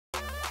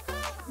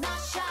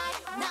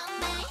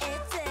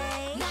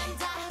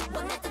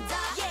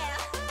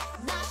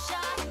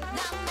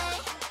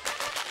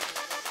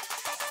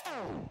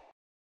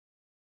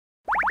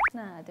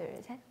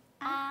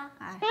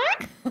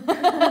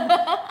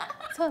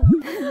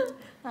여러분.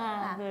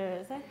 하나,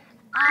 둘, 셋.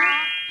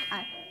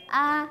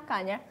 아가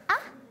아니라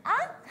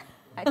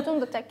좀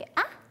더 짧게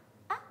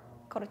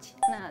그렇지.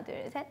 하나,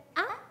 둘, 셋.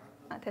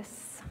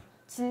 됐어.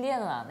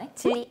 진리아는 안 해?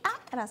 진리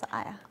라서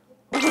아야.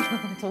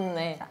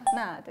 좋네. 자,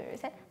 하나, 둘,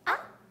 셋.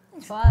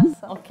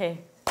 좋았어.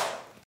 오케이.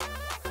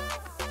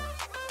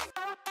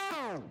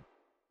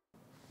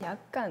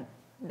 약간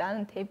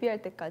나는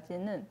데뷔할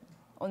때까지는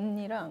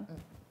언니랑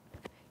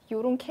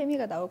요런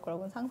케미가 나올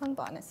거라고는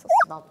상상도 안 했었어.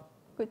 나도.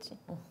 그치?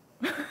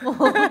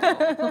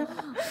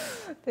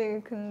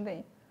 되게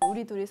근데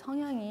우리 둘이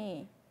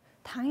성향이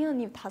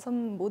당연히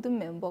모든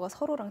멤버가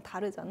서로랑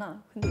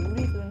다르잖아. 근데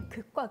우리 둘은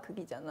극과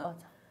극이잖아.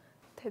 맞아.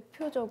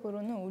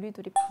 대표적으로는 우리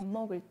둘이 밥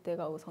먹을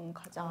때가 우선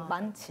가장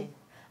많지. 그치.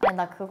 아니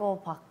나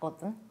그거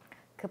봤거든.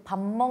 그 밥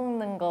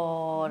먹는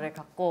거를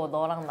갖고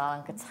너랑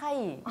나랑 그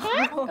차이,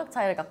 성격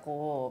차이를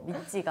갖고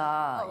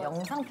미찌가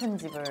영상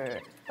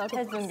편집을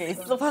해준 게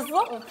있어. 봤어?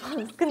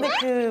 근데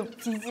그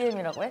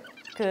BGM이라고 해?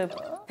 그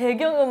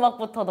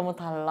배경음악부터 너무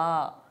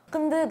달라.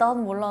 근데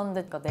나는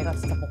몰랐는데 그러니까 내가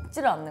진짜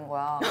먹지를 않는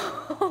거야.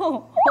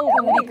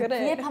 우리 그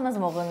비앱하면서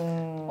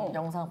먹은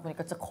영상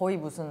보니까 진짜 거의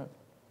무슨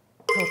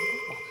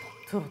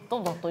들었다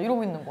놨다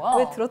이러고 있는 거야.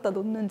 왜 들었다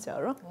놓는지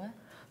알아? 왜?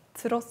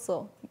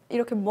 들었어.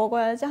 이렇게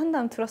먹어야지 한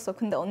다음 들었어.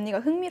 근데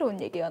언니가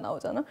흥미로운 얘기가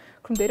나오잖아?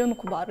 그럼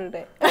내려놓고 말을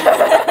해.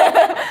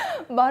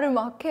 말을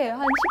막 해.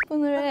 한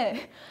 10분을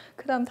해.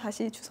 그 다음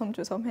다시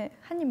주섬주섬 해.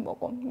 한 입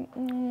먹어.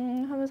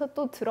 하면서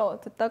또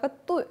듣다가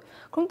또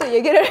그럼 또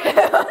얘기를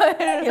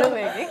해요. 이런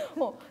얘기?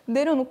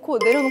 내려놓고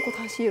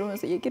다시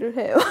이러면서 얘기를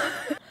해요.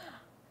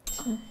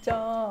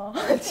 진짜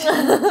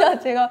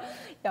제가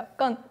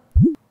약간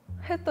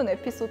했던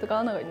에피소드가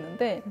하나가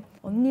있는데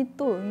언니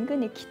또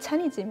은근히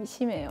귀차니즘이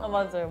심해요.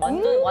 맞아요.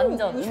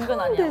 완전 은근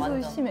아니야.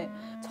 완전 심해.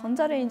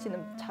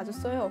 전자레인지는 자주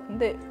써요.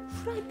 근데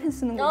후라이팬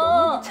쓰는 거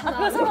너무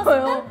귀찮아하는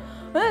거예요.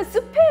 네,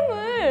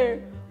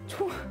 스팸을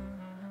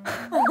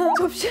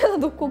접시에다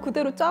넣고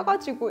그대로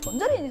짜가지고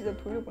전자레인지에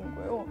돌려보는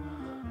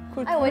거예요.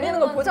 그걸 돌리는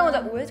걸 보자마자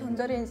왜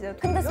전자레인지에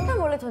돌려? 근데 스팸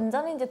원래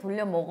전자레인지에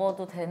돌려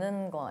먹어도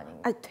되는 거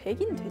아닌가? 아니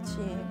되긴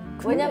되지.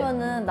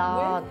 왜냐면은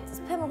나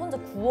스팸을 혼자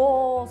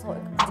구워서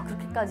굳이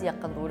그렇게까지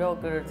약간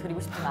노력을 들이고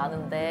싶진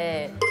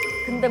않은데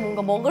근데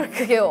뭔가 먹을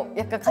그게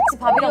약간 같이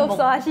밥이랑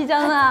없어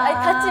하시잖아. 아니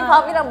같이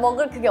밥이랑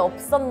먹을 그게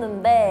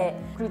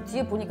없었는데 그리고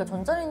뒤에 보니까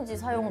전자레인지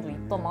사용도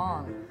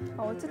있더만.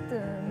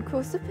 어쨌든 그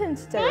스팸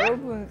진짜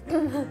여러분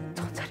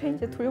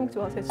전자레인지에 돌려먹지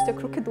마세요. 진짜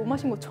그렇게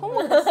노맛인 거 처음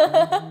알았어.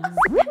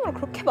 스팸으로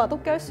그렇게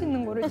맛없게 할 수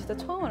있는 거를 진짜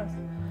처음 알았어.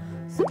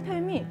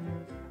 스팸이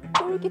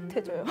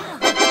쫄깃해져요.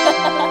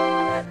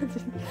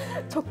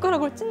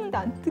 젓가락으로 찢는데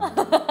안 뜯겨.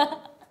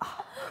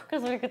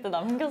 그래서 우리 그때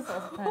남겼어.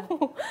 한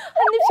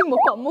입씩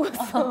먹고 안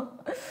먹었어.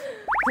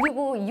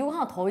 그리고 이유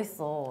하나 더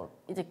있어.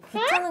 이제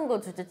귀찮은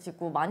거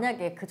둘째치고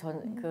만약에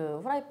그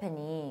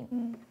후라이팬이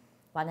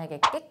만약에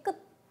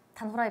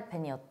깨끗한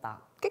후라이팬이었다.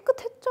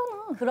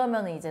 깨끗했잖아.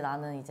 그러면 이제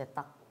나는 이제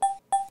딱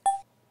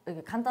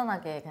이렇게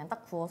간단하게 그냥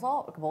딱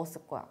구워서 이렇게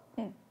먹었을 거야.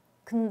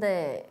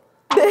 근데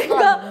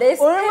내가 내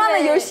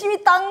얼마나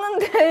열심히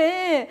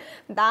닦는데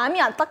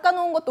남이 안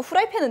닦아놓은 것도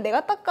후라이팬은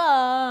내가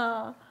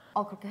닦아.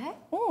 아 그렇게 해?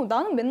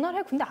 나는 맨날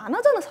해. 근데 안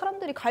하잖아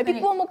사람들이.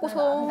 갈비 구워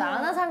먹고서. 근데 안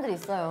하는 사람들이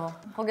있어요.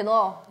 거기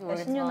넣어.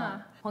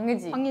 신윤아.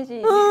 광희지.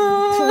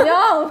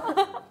 2명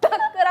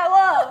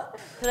닦으라고.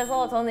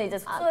 그래서 저는 이제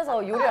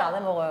숙소에서 요리를 안 해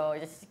먹어요.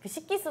 이제 그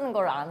식기 쓰는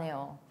걸 안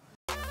해요.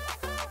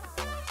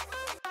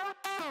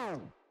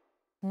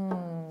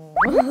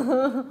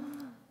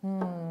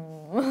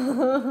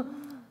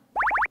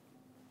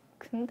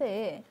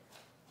 근데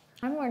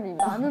할 말이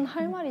나는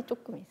할 말이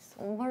조금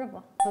있어.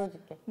 말해봐.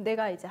 들어줄게.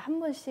 내가 이제 한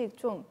번씩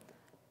좀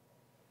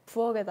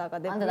부엌에다가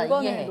내 근데 나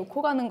물건을 이해해.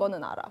 놓고 가는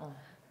거는 알아.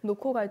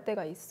 놓고 갈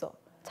때가 있어.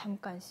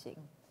 잠깐씩.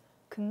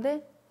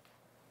 근데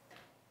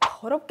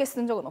더럽게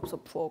쓴 적은 없어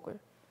부엌을.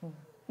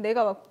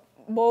 내가 막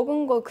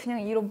먹은 거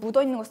그냥 이런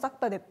묻어 있는 거 싹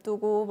다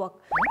냅두고 막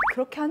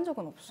그렇게 한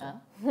적은 없어.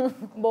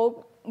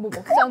 뭐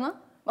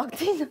먹잖아? 막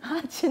튀는.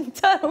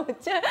 진짜로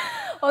먹지?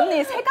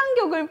 언니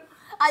색안경을.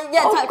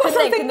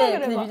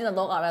 근데 유진아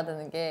너가 알아야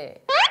되는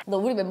게 너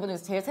우리 멤버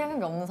중에서 제일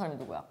생각이 없는 사람이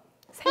누구야?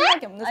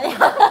 생각이 없는 사람.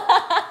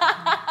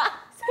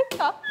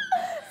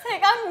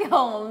 색안경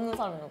없는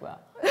사람 누구야?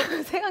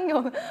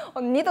 색안경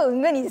언니도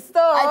은근히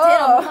있어.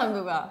 제일 없는 사람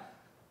누구야?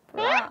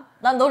 몰라.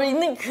 난 너를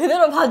있는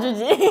그대로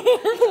봐주지.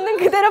 있는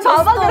그대로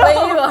봐봐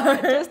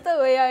그럼. Just the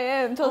way I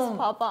am. just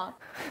봐봐.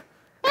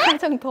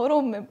 가장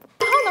더러운 멤버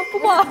다 하나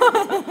뽑아.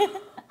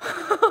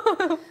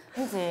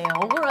 그치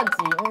억울하지.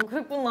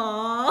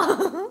 그랬구나.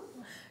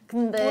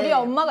 근데 우리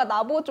엄마가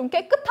나보고 좀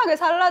깨끗하게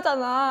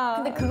살라잖아.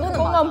 근데 그거는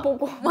그것만 맞아.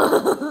 보고.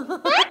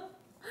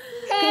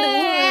 근데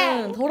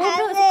우리는 더러운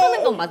편에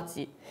속하는 건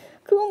맞지.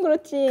 그건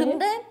그렇지.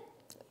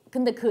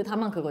 근데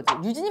다만 그거지.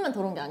 유진이만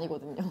더러운 게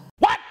아니거든요.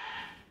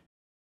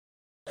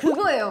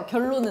 그거예요.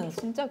 결론은.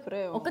 진짜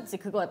그래요. 그치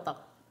그거야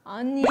딱.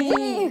 아니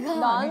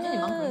유진이만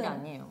그런 게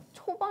아니에요.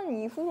 초반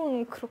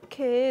이후로는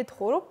그렇게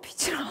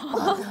더럽히질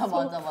않아.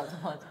 맞아.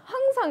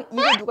 항상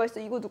이거 누가 있어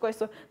이거 누가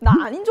있어. 나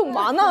아닌 적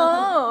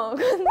많아.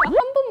 근데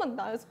한 번만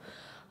나여서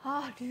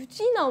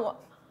류진아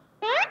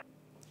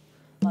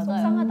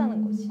맞아요.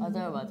 속상하다는 거지.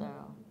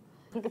 맞아요.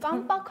 그렇게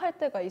깜빡할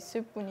때가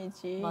있을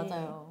뿐이지.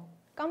 맞아요.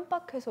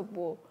 깜빡해서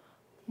뭐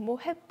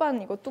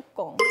햇반 이거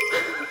뚜껑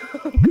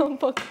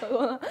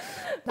깜빡하거나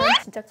난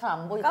진짜 잘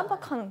안 보이잖아요.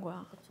 깜빡하는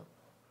거야. 그쵸.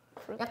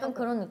 약간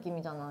그런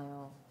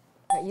느낌이잖아요.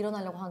 그러니까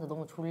일어나려고 하는데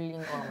너무 졸린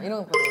거랑 이런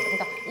거거든요.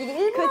 그러니까 이게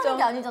일부러 하는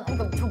게 아니잖아.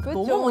 그러니까 저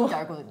너무 뭔지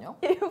알거든요.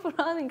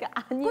 일부러 하는 게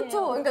아니에요.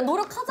 그렇죠. 그러니까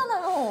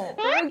노력하잖아요.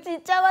 노력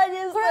진짜 많이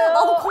했어요. 그래,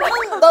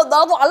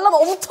 나도 알람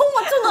엄청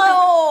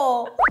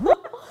맞춰놔요.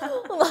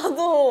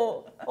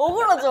 나도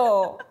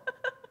억울하죠.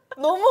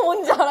 너무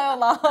뭔지 알아요,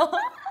 나.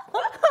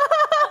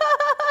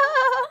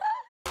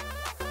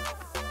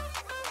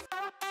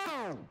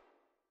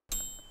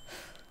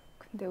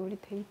 근데 우리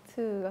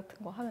데이트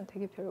같은 거 하면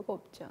되게 별거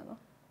없지 않아?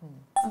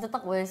 진짜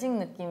딱 외식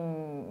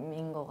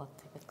느낌인 것 같아.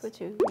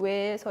 그치?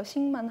 외에서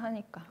식만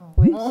하니까.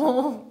 외식.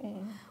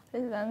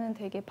 그래서 나는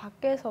되게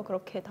밖에서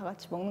그렇게 다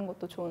같이 먹는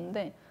것도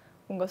좋은데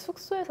뭔가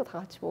숙소에서 다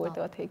같이 먹을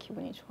때가 되게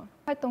기분이 좋아.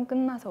 활동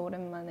끝나서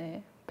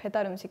오랜만에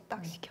배달 음식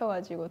딱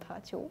시켜가지고 다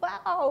같이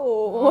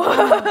와우!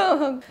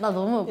 나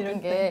너무 웃긴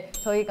이럴 게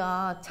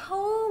저희가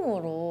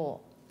처음으로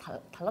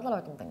달라달라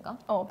활동 때인가?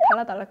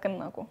 달라달라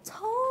끝나고.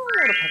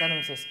 처음으로 배달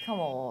음식 시켜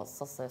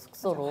먹었었어요,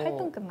 숙소로.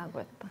 활동 끝나고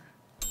했다.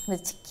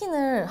 근데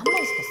치킨을 한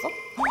마리 시켰어?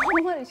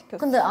 한 마리 시켰어.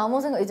 근데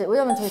아무 생각 이제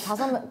왜냐면 저희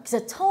 5명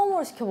진짜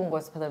처음으로 시켜본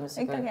거였어, 배달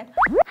음식을. 그러니까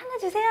그냥 하나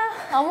주세요.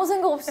 아무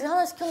생각 없이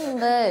하나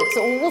시켰는데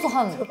진짜 오고서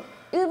한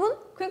 1분?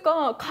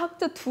 그러니까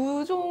각자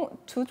두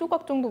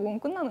조각 정도 먹으면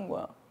끝나는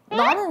거야.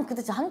 나는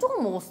그때 진짜 한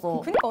조각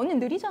먹었어. 그러니까 언니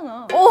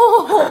느리잖아.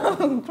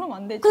 그럼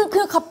안 되지.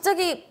 그냥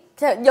갑자기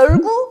그냥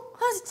열고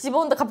하나씩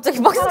집어오는데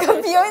갑자기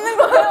박스가 비어 있는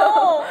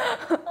거예요.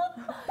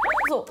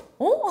 그래서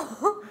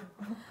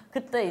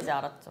그때 이제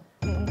알았죠.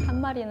 한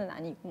마리는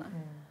아니구나.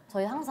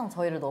 저희 항상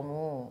저희를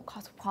너무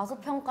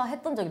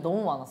과소평가했던 적이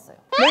너무 많았어요.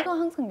 내가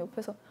항상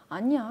옆에서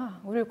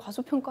아니야, 우리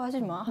과소평가하지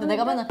마. 근데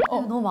내가 맨날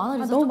너무 많아,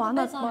 그래서 너무 조금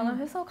많아 빼자.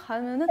 해서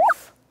가면은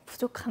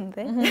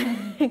부족한데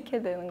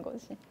이렇게 되는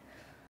거지.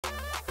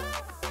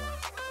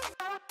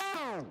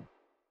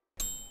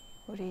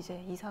 우리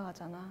이제 이사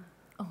가잖아.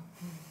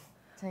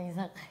 저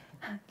이사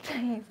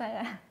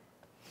이사야.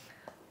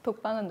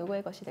 독방은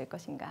누구의 것이 될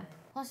것인가?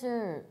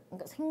 사실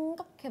그러니까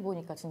생각해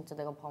보니까 진짜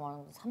내가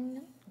말한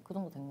 3년 그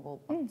정도 된 거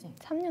맞지?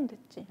 3년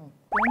됐지. 응.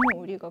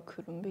 너무 우리가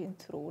그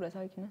룸메이트로 오래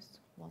살긴 했어.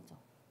 맞아.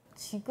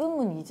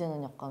 지금은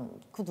이제는 약간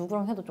그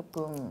누구랑 해도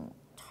조금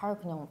잘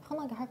그냥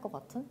편하게 할 것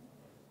같은?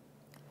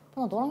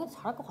 나 너랑 해도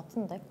잘할 것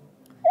같은데.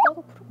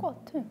 나도 그럴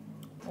것 같아.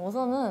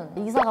 우선은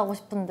이사 가고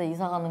싶은데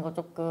이사 가는 거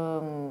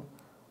조금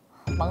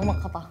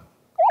막막하다.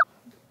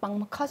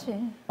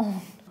 막막하지.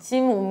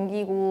 짐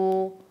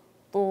옮기고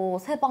또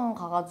새 방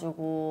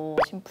가가지고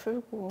짐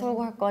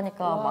풀고 할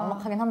거니까 와.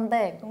 막막하긴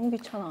한데 너무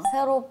귀찮아.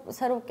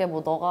 새롭게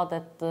뭐 너가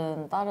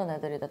됐든 다른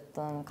애들이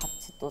됐든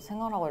같이 또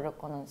생활하고 이럴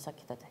거는 진짜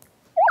기대돼.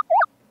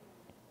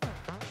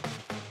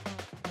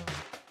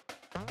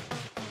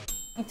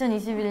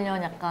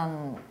 2021년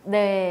약간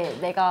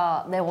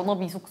내가 내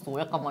워너비 숙소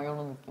약간 막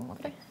이런 느낌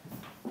어때?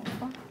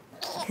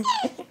 그래.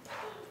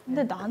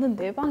 근데 나는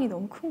내 방이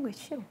너무 큰 게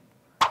싫어.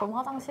 그럼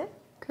화장실?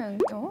 그냥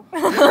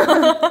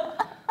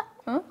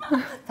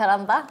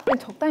베란다? 그냥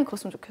적당히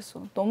컸으면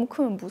좋겠어. 너무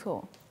크면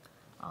무서워.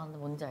 아 근데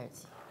뭔지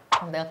알지.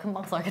 그럼 내가 큰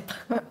방 써야겠다.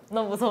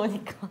 너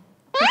무서우니까.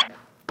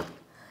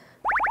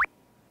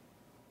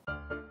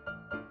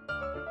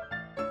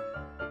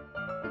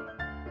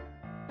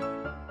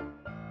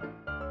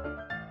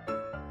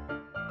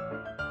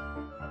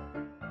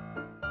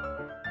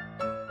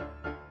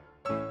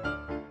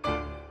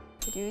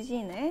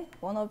 류진의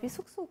워너비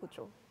숙소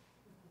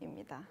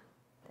구조입니다.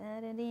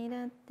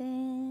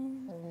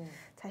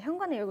 자,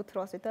 현관을 열고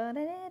들어왔어요.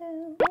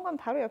 현관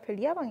바로 옆에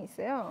리아 방이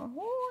있어요.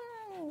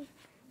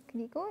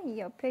 그리고 이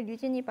옆에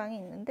류진이 방이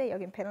있는데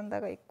여긴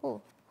베란다가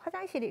있고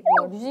화장실이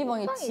있고 류진이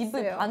방이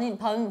집을 있어요.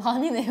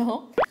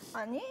 반이네요.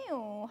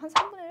 아니에요. 한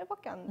 3분의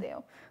 1밖에 안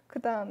돼요.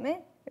 그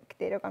다음에 이렇게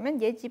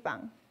내려가면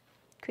예지방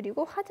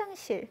그리고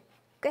화장실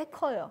꽤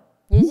커요.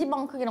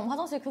 예지방 크기랑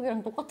화장실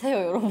크기랑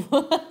똑같아요, 여러분.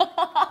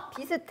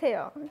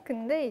 비슷해요.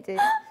 근데 이제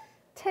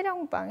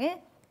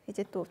채령방에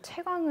이제 또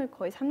채광을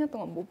거의 3년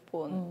동안 못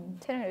본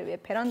채령을 위해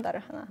베란다를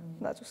하나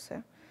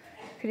놔줬어요.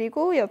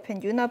 그리고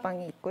옆엔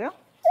유나방이 있고요.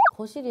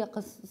 거실이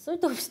약간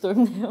쓸데없이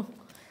넓네요.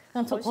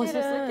 그냥 저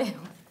거실 쓸게요.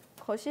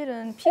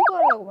 거실은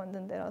피구하려고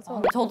만든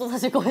데라서 저도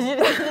사실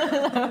거실이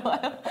잘 봐요.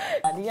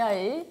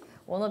 리아의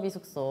워너비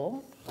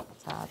숙소.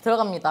 자,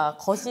 들어갑니다.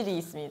 거실이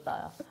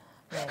있습니다.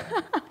 네.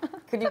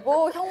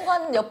 그리고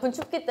현관 옆은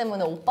춥기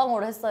때문에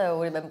옷방으로 했어요.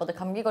 우리 멤버들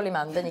감기 걸리면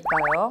안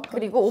되니까요.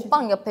 그리고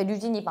옷방 옆에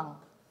류진이 방.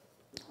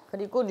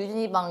 그리고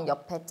류진이 방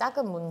옆에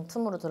작은 문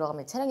틈으로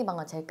들어가면 채령이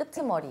방은 제일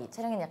끄트머리.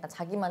 채령이는 약간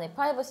자기만의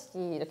프라이버시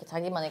이렇게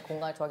자기만의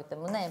공간을 좋아하기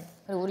때문에.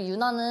 그리고 우리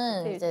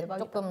유나는 이제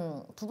대박이다.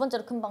 조금 두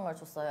번째로 큰 방을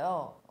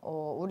줬어요.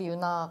 우리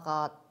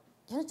유나가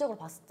현실적으로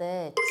봤을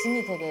때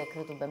짐이 되게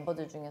그래도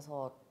멤버들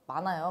중에서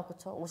많아요.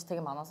 그렇죠? 옷이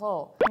되게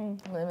많아서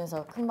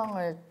그러면서 큰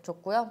방을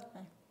줬고요.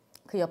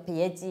 그 옆에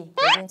예지는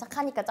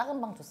착하니까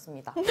작은 방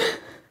줬습니다.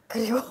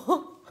 그리고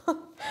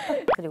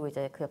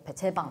이제 그 옆에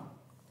제 방.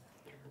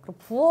 그리고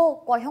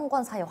부엌과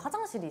현관 사이에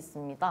화장실이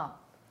있습니다.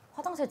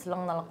 화장실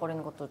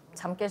들락날락거리는 것도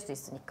잠 깰 수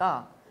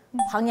있으니까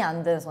방해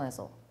안 되는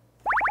선에서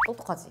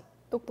똑똑하지?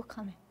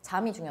 똑똑하네.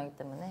 잠이 중요하기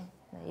때문에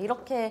네,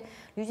 이렇게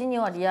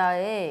류진이와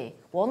리아의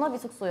워너비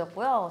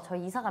숙소였고요.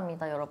 저희 이사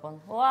갑니다,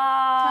 여러분.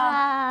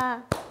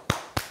 와.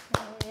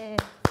 네.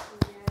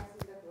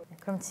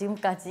 그럼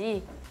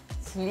지금까지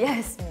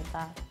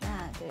리아였습니다.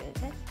 하나, 둘,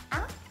 셋.